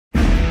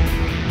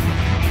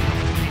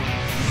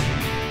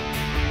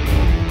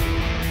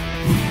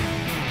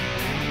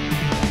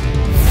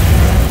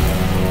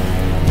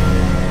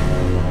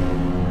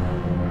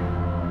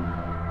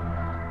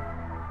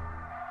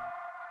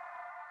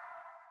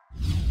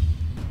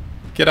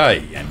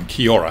G'day and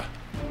kia ora.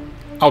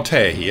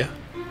 Aotea here.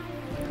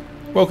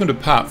 Welcome to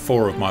part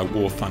 4 of my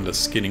War Thunder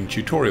skinning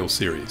tutorial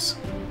series.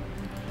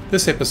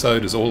 This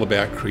episode is all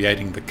about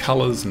creating the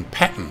colours and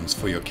patterns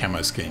for your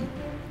camo scheme.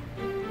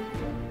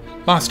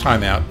 Last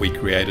time out we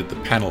created the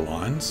panel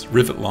lines,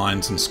 rivet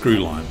lines and screw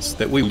lines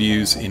that we'll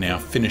use in our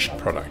finished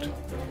product.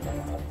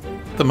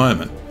 At the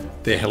moment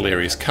they're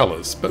hilarious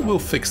colours, but we'll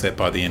fix that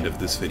by the end of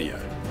this video.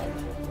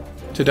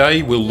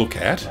 Today we'll look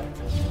at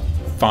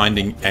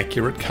finding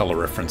accurate colour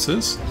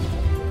references,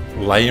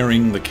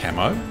 layering the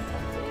camo,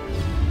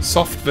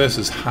 soft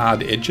versus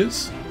hard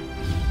edges,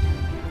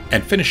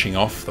 and finishing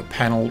off the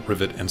panel,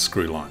 rivet and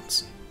screw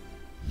lines.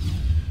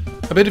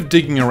 A bit of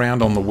digging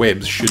around on the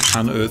webs should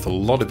unearth a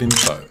lot of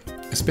info,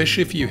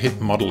 especially if you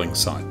hit modelling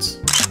sites.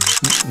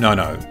 No,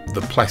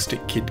 the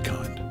plastic kid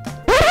kind.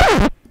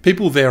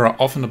 People there are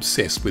often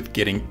obsessed with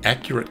getting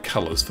accurate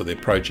colours for their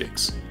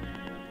projects.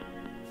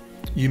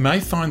 You may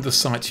find the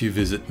sites you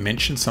visit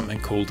mention something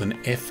called an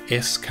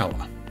FS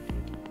colour.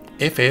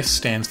 FS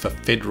stands for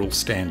Federal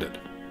Standard.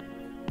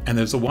 And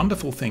there's a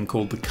wonderful thing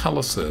called the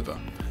ColorServer,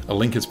 a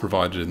link is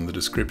provided in the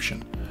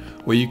description,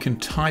 where you can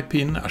type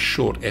in a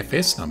short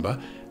FS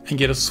number and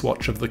get a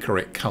swatch of the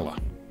correct colour.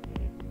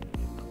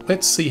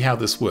 Let's see how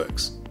this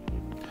works.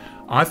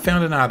 I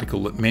found an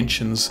article that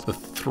mentions the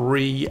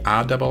 3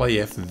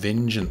 RAAF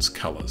Vengeance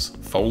colours,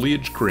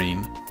 foliage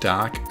green,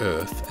 dark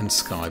earth and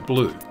sky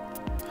blue,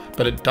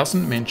 but it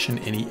doesn't mention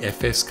any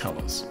FS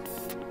colours.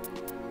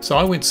 So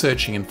I went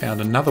searching and found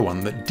another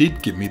one that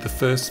did give me the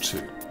first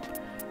two,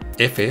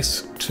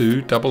 FS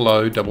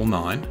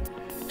 20099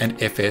 and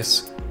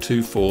FS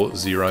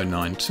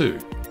 24092.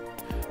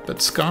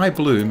 But sky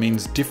blue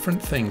means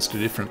different things to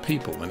different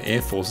people, and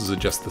air forces are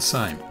just the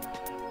same.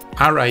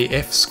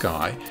 RAF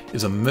Sky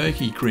is a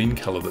murky green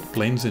colour that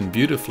blends in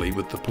beautifully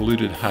with the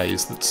polluted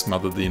haze that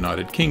smothered the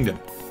United Kingdom.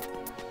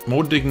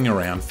 More digging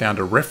around found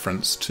a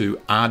reference to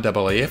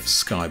RAAF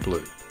Sky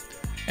Blue,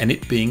 and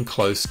it being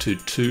close to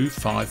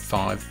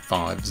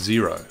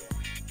 25550.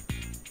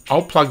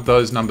 I'll plug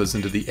those numbers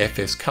into the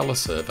FS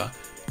ColorServer,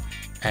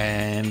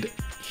 and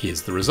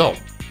here's the result.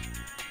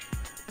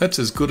 That's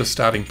as good a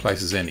starting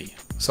place as any,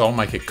 so I'll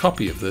make a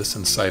copy of this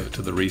and save it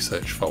to the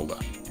research folder.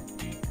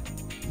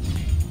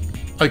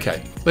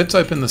 Okay, let's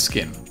open the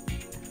skin.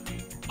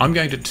 I'm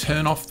going to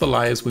turn off the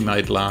layers we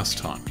made last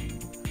time.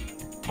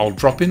 I'll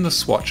drop in the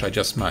swatch I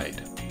just made.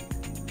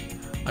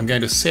 I'm going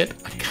to set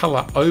a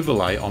colour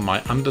overlay on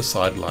my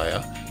underside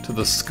layer to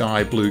the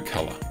sky blue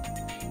colour.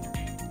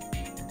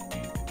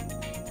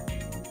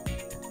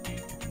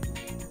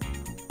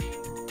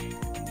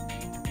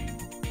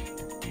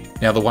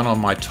 Now the one on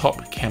my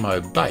top camo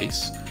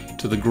base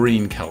to the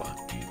green colour.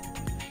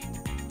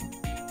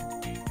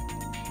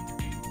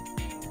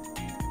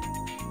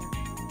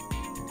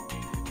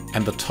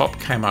 And the top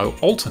camo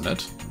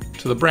alternate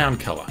to the brown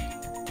colour.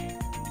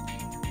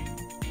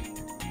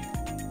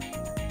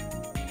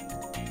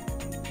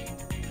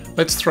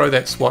 Let's throw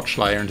that swatch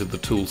layer into the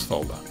tools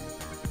folder.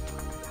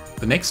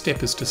 The next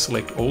step is to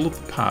select all of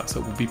the parts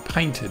that will be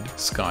painted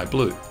sky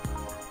blue.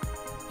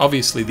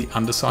 Obviously the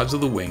undersides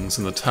of the wings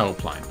and the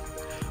tailplane,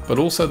 but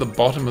also the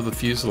bottom of the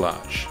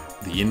fuselage,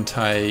 the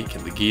intake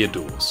and the gear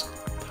doors.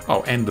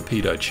 Oh, and the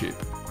pitot tube.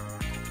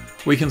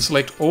 We can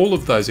select all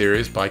of those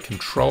areas by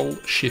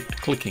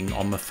Control-Shift clicking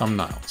on the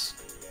thumbnails.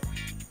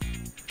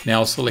 Now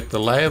I'll select the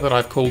layer that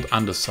I've called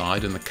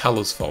underside in the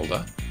colours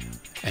folder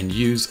and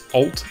use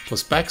Alt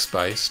plus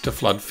backspace to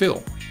flood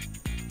fill.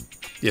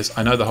 Yes,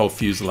 I know the whole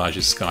fuselage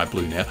is sky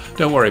blue now.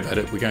 Don't worry about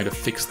it, we're going to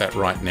fix that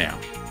right now.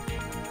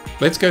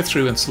 Let's go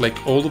through and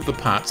select all of the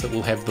parts that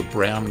will have the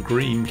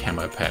brown-green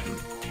camo pattern.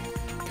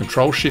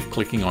 Control-Shift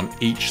clicking on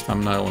each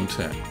thumbnail in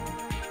turn.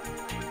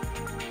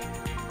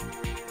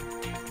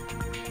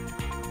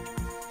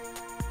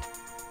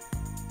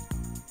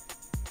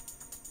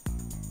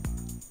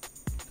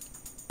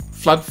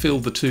 Flood fill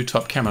the 2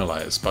 top camo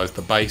layers, both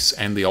the base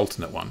and the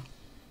alternate one,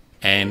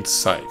 and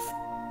save.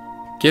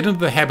 Get into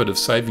the habit of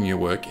saving your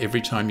work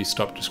every time you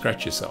stop to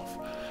scratch yourself,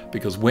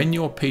 because when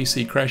your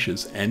PC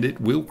crashes, and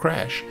it will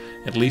crash,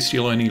 at least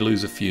you'll only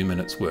lose a few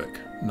minutes work,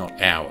 not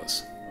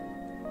hours.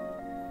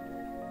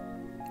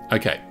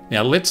 Okay,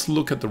 now let's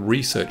look at the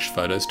research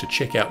photos to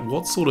check out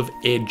what sort of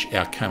edge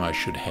our camo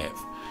should have.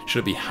 Should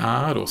it be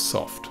hard or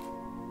soft?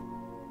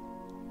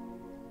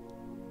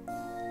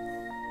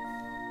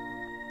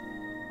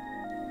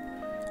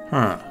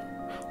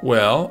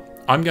 Well,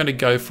 I'm going to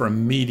go for a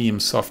medium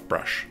soft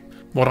brush,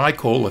 what I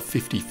call a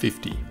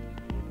 50-50.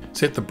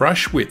 Set the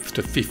brush width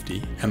to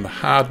 50 and the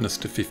hardness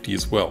to 50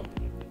 as well.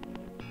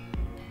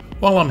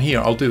 While I'm here,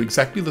 I'll do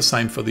exactly the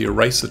same for the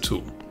eraser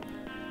tool,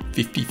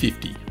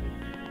 50-50.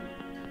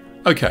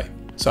 Okay,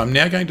 so I'm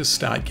now going to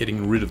start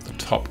getting rid of the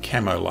top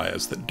camo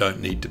layers that don't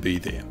need to be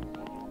there.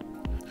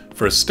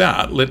 For a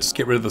start, let's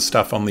get rid of the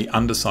stuff on the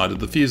underside of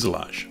the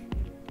fuselage.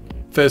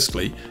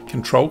 Firstly,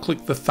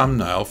 control-click the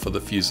thumbnail for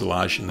the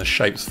fuselage in the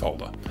Shapes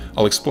folder.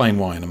 I'll explain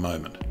why in a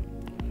moment.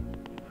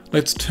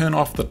 Let's turn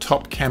off the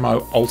top camo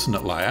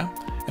alternate layer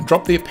and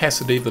drop the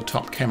opacity of the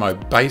top camo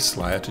base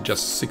layer to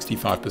just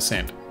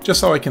 65%, just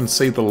so I can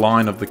see the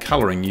line of the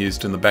colouring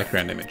used in the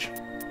background image.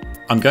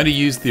 I'm going to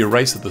use the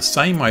eraser the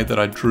same way that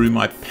I drew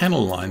my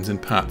panel lines in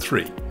part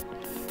 3.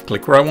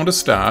 Click where I want to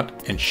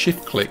start and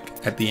shift click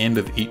at the end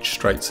of each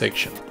straight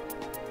section.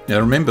 Now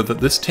remember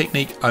that this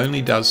technique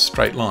only does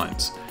straight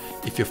lines.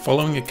 If you're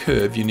following a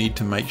curve, you need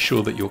to make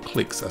sure that your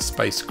clicks are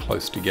spaced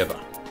close together.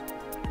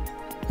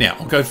 Now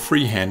I'll go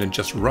freehand and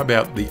just rub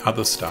out the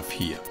other stuff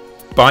here.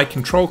 By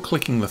control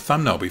clicking the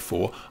thumbnail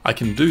before, I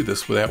can do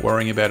this without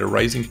worrying about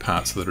erasing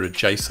parts that are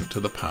adjacent to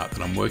the part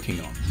that I'm working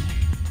on.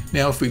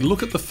 Now if we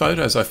look at the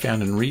photos I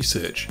found in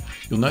research,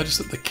 you'll notice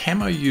that the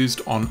camo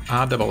used on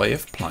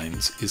RAAF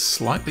planes is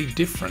slightly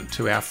different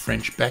to our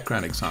French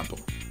background example.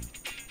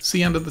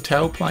 See under the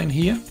tailplane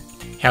here?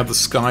 How the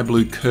sky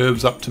blue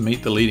curves up to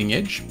meet the leading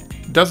edge?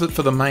 It does it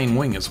for the main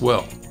wing as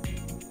well.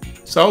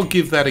 So I'll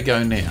give that a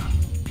go now.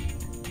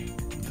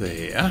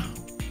 There.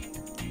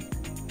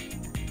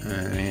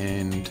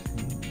 And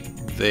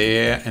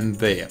there and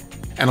there.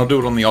 And I'll do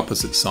it on the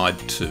opposite side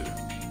too.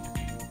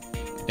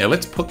 Now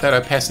let's put that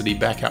opacity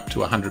back up to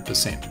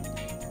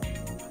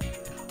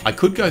 100%. I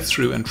could go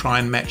through and try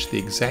and match the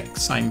exact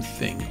same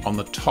thing on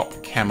the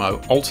top camo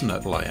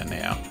alternate layer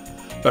now,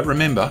 but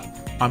remember,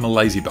 I'm a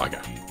lazy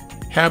bugger.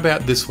 How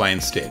about this way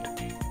instead?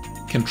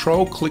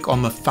 Control click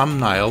on the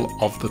thumbnail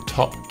of the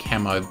top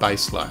camo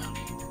base layer.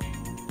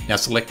 Now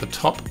select the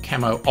top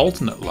camo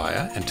alternate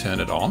layer and turn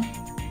it on.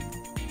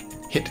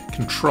 Hit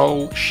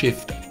Control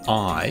Shift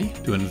I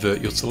to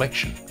invert your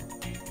selection.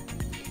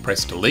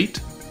 Press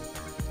delete.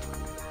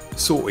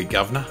 Sorry,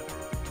 governor.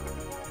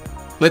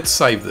 Let's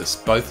save this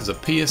both as a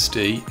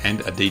PSD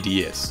and a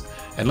DDS,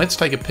 and let's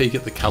take a peek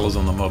at the colours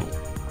on the model,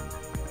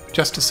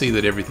 just to see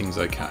that everything's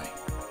okay.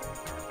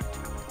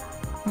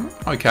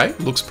 Okay,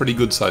 looks pretty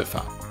good so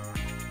far.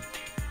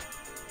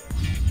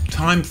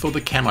 Time for the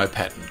camo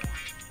pattern.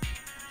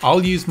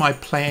 I'll use my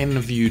plan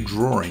view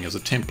drawing as a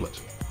template.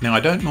 Now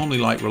I don't normally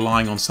like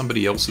relying on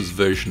somebody else's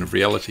version of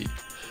reality,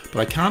 but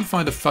I can't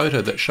find a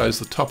photo that shows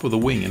the top of the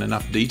wing in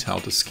enough detail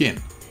to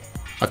skin.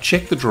 I've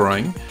checked the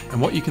drawing, and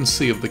what you can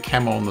see of the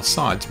camo on the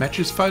sides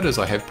matches photos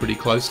I have pretty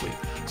closely,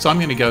 so I'm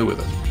going to go with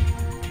it.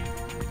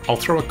 I'll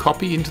throw a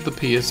copy into the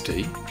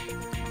PSD,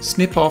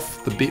 snip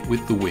off the bit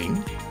with the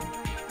wing,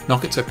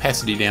 knock its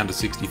opacity down to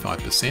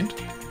 65%,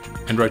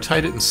 and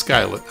rotate it and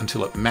scale it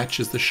until it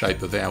matches the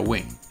shape of our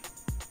wing.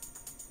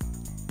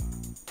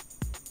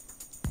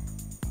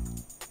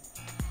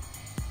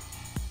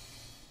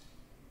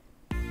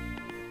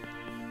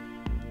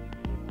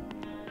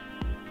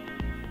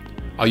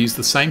 I'll use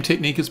the same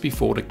technique as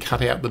before to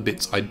cut out the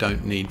bits I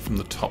don't need from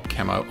the top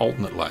camo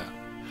alternate layer.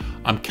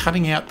 I'm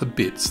cutting out the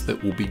bits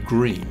that will be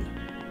green.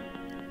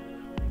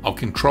 I'll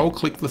control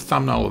click the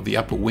thumbnail of the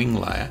upper wing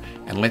layer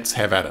and let's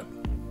have at it.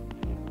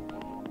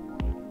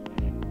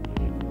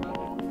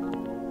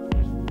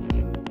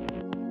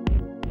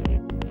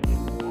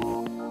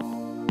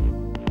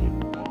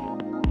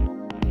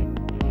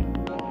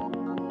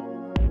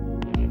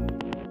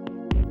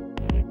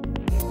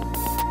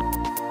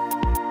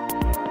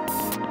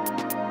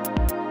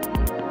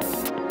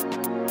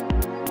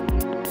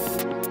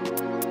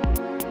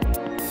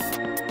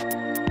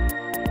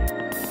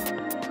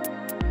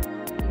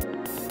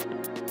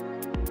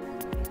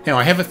 Now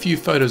I have a few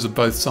photos of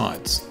both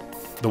sides.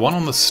 The one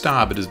on the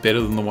starboard is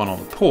better than the one on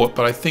the port,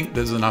 but I think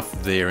there's enough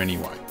there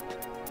anyway.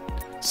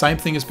 Same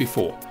thing as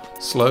before.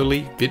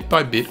 Slowly, bit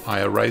by bit, I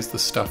erase the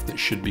stuff that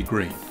should be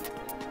green.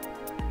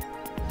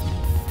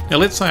 Now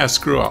let's say I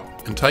screw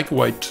up and take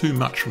away too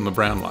much from the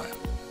brown layer.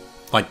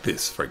 Like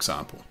this, for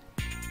example.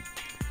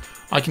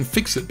 I can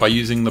fix it by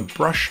using the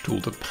brush tool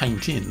to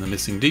paint in the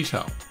missing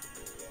detail.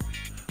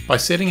 By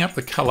setting up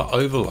the colour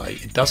overlay,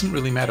 it doesn't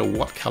really matter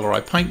what colour I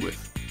paint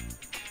with.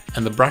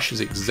 And the brush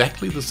is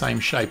exactly the same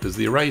shape as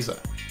the eraser,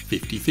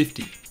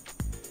 50-50.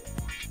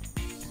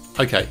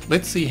 Okay,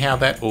 let's see how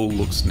that all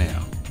looks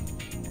now.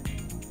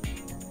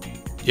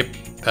 Yep,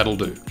 that'll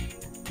do.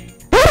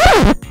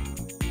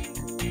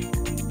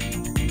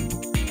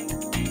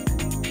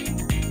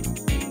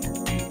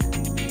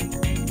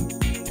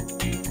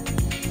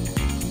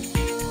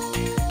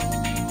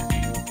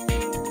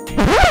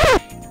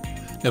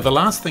 Now the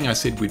last thing I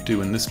said we'd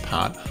do in this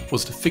part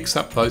was to fix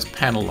up those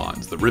panel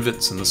lines, the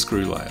rivets and the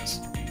screw layers.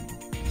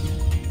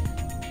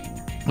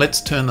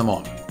 Let's turn them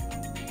on.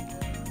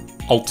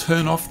 I'll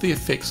turn off the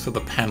effects for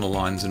the panel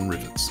lines and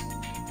rivets.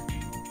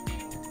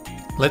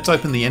 Let's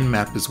open the end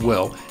map as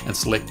well and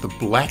select the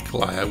black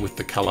layer with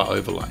the colour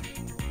overlay.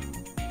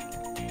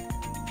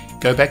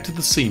 Go back to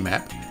the C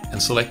map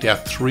and select our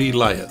 3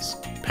 layers,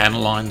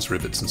 panel lines,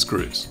 rivets and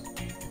screws.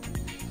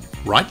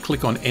 Right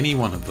click on any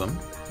one of them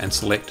and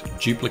select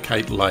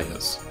Duplicate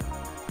Layers.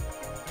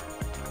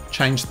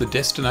 Change the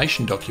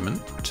destination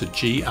document to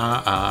grr_n.psd.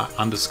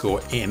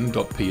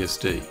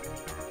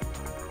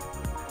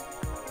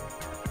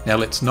 Now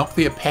let's knock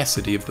the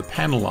opacity of the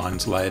panel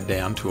lines layer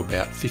down to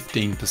about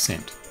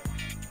 15%.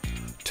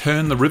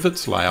 Turn the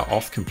rivets layer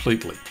off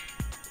completely.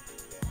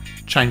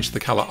 Change the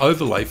colour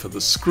overlay for the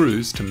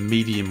screws to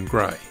medium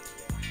grey.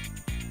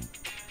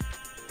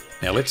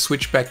 Now let's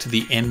switch back to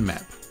the N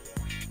map.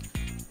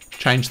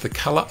 Change the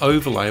colour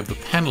overlay of the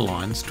panel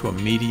lines to a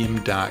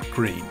medium dark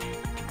green.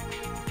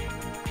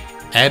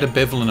 Add a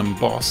bevel and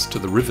emboss to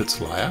the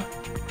rivets layer.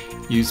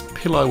 Use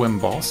pillow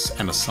emboss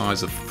and a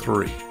size of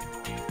 3.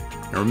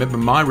 Now remember,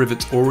 my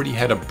rivets already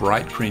had a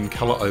bright green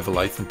colour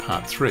overlay from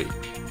part 3.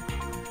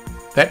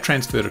 That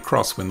transferred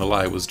across when the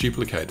layer was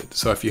duplicated,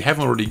 so if you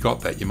haven't already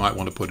got that, you might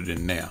want to put it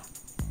in now.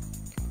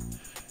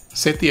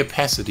 Set the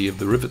opacity of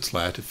the rivets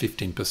layer to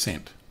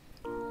 15%.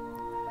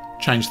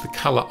 Change the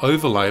colour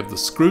overlay of the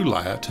screw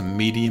layer to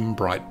medium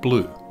bright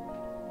blue,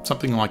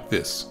 something like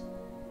this.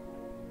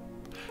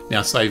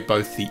 Now save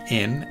both the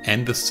N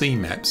and the C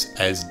maps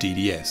as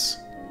DDS,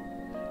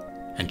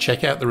 and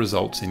check out the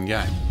results in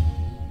game.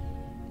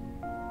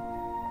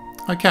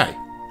 Okay,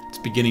 it's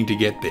beginning to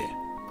get there.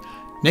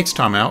 Next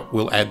time out,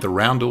 we'll add the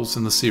roundels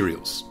and the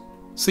serials.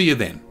 See you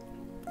then.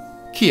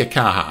 Kia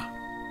kaha.